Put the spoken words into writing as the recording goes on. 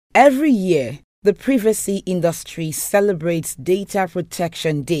Every year, the privacy industry celebrates Data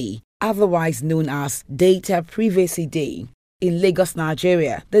Protection Day, otherwise known as Data Privacy Day. In Lagos,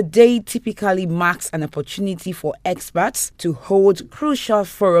 Nigeria, the day typically marks an opportunity for experts to hold crucial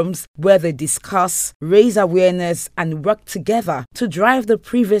forums where they discuss, raise awareness, and work together to drive the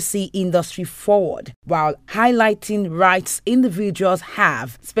privacy industry forward, while highlighting rights individuals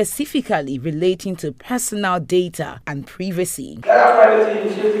have, specifically relating to personal data and privacy. Data privacy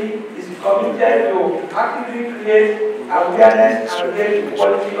initiative is committed to actively create awareness and raise the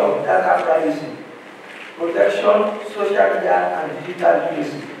quality of data privacy, protection, social media, and digital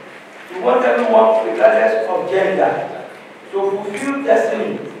literacy. We want everyone, regardless of gender, to fulfill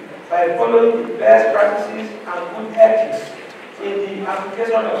destiny by following the best practices and good ethics in the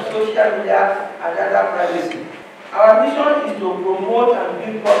application of social media and data privacy. Our mission is to promote and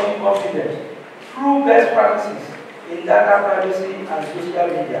build public confidence through best practices in data privacy and social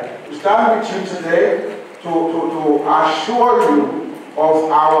media. We stand with you today to assure you of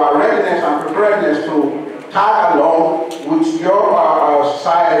our readiness and preparedness to tag along with your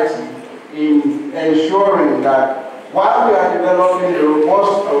society in ensuring that while we are developing a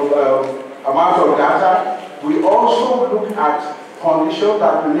robust amount of data, we also look at conditions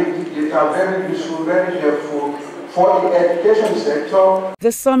that will make the data very useful, very helpful for the education sector.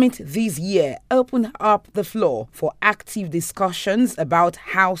 The summit this year opened up the floor for active discussions about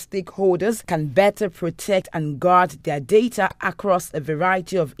how stakeholders can better protect and guard their data across a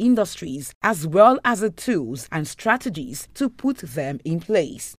variety of industries, as well as the tools and strategies to put them in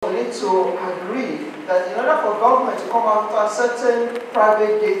place. We need to agree that in order for government to come after certain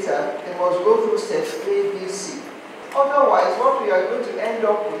private data, they must go through steps A, B, C. Otherwise, what we are going to end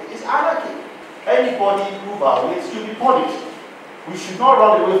up with is anarchy. Anybody who violates should be punished. We should not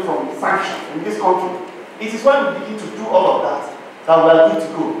run away from sanction in this country. It is when we begin to do all of that that we are good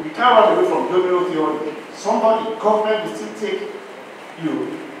to go. We can't run away from domino theory. Somebody, government will still take the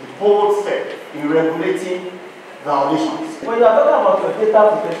bold step in regulating violations. When you are talking about your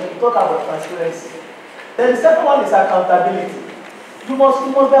data protection, you talk about transparency. Then the second one is accountability. You must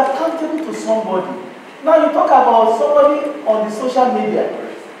be accountable to somebody. Now you talk about somebody on the social media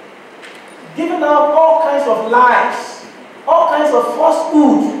giving out all kinds of lies, all kinds of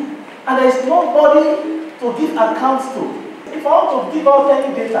falsehood, and there is nobody to give accounts to. If I want to give out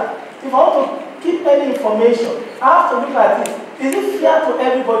any data, if I want to keep any information, I have to look at it. Is it fair to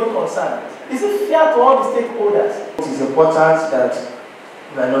everybody concerned? Is it fair to all the stakeholders? It is important that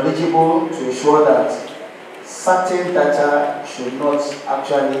we are knowledgeable to ensure that certain data should not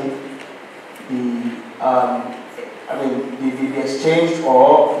actually be be exchanged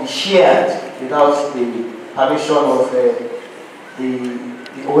or be shared without the permission of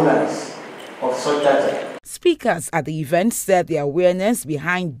the owners of such data. Speakers at the event said the awareness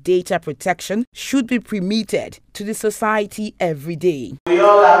behind data protection should be permeated to the society every day. We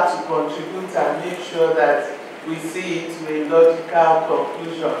all have to contribute and make sure that we see it to a logical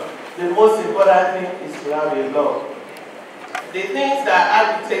conclusion. The most important thing is to have a law. The things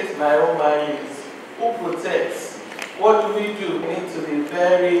that agitate my own mind is who protects. What do? We need to be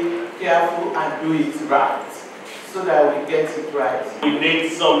very careful and do it right so that we get it right. We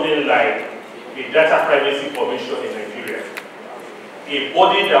need something like a data privacy commission in Nigeria. A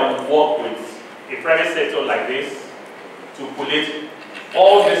body that will work with a private sector like this to collect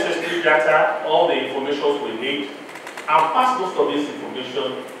all necessary data, all the information we need, and pass most of this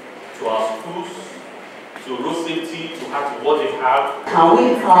information to our schools, to road safety, to what they have. Can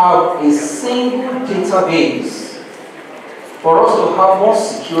we have a single database for us to have more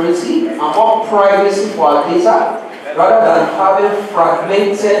security and more privacy for our data, rather than having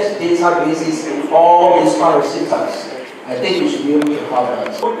fragmented databases in all these sectors? I think we should be able to have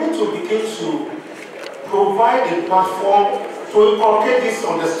that. We need to begin to provide a platform to inculcate this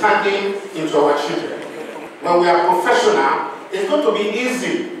understanding into our children. When we are professional, it's going to be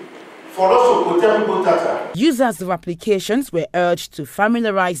easy for us to protect people's data. Users of applications were urged to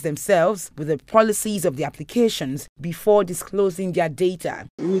familiarize themselves with the policies of the applications before disclosing their data.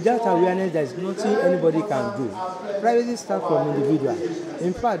 With that awareness, there is nothing anybody can do. Privacy starts from individual.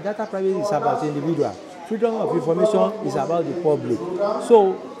 In fact, data privacy is about individual. Freedom of information is about the public.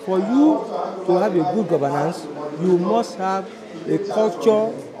 So, for you to have a good governance, you must have a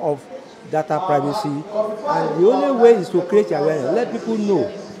culture of data privacy. And the only way is to create awareness. Let people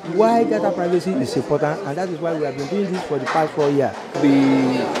know why data privacy is important, and that is why we have been doing this for the past 4 years.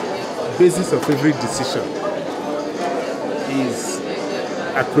 The basis of every decision is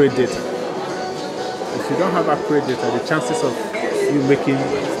accurate data. If you don't have accurate data, the chances of you making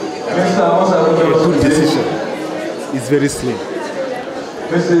a good decision is very slim.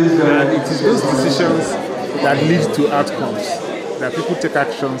 And it is those decisions that lead to outcomes, that people take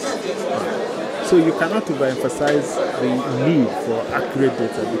actions on. So you cannot overemphasize the need for accurate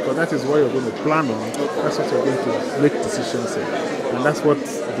data, because that is what you're going to plan on, that's what you're going to make decisions on. And that's what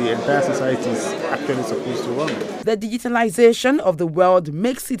the entire society is actually supposed to run. The digitalization of the world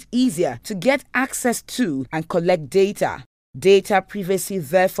makes it easier to get access to and collect data. Data privacy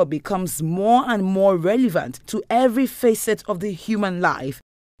therefore becomes more and more relevant to every facet of the human life.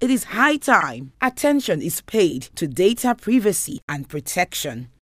 It is high time attention is paid to data privacy and protection.